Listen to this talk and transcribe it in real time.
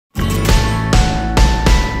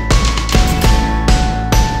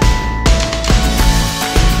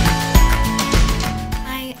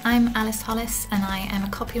Hollis, and I am a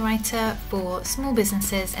copywriter for small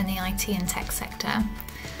businesses in the IT and tech sector.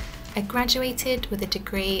 I graduated with a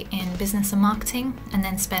degree in business and marketing and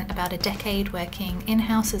then spent about a decade working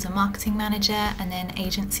in-house as a marketing manager and then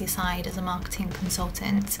agency side as a marketing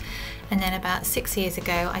consultant. And then about 6 years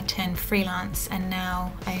ago I turned freelance and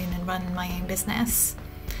now own and run my own business.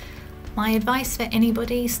 My advice for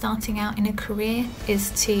anybody starting out in a career is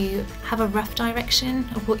to have a rough direction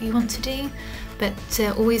of what you want to do, but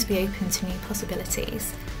to always be open to new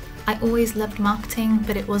possibilities. I always loved marketing,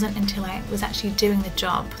 but it wasn't until I was actually doing the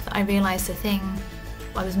job that I realised the thing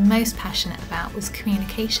I was most passionate about was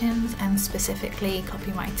communications and specifically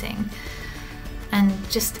copywriting. And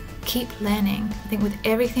just keep learning. I think with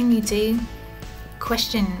everything you do,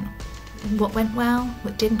 question what went well,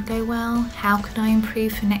 what didn't go well, how could I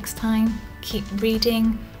improve for next time? Keep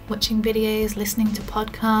reading, watching videos, listening to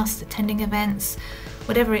podcasts, attending events,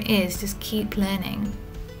 whatever it is, just keep learning.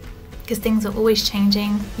 Because things are always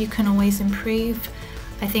changing, you can always improve.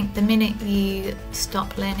 I think the minute you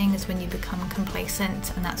stop learning is when you become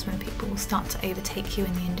complacent, and that's when people will start to overtake you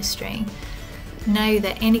in the industry. Know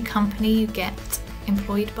that any company you get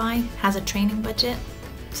employed by has a training budget.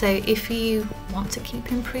 So if you want to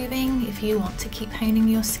keep improving, if you want to keep honing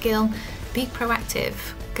your skill, be proactive.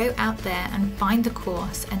 Go out there and find the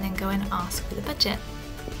course and then go and ask for the budget.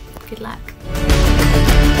 Good luck.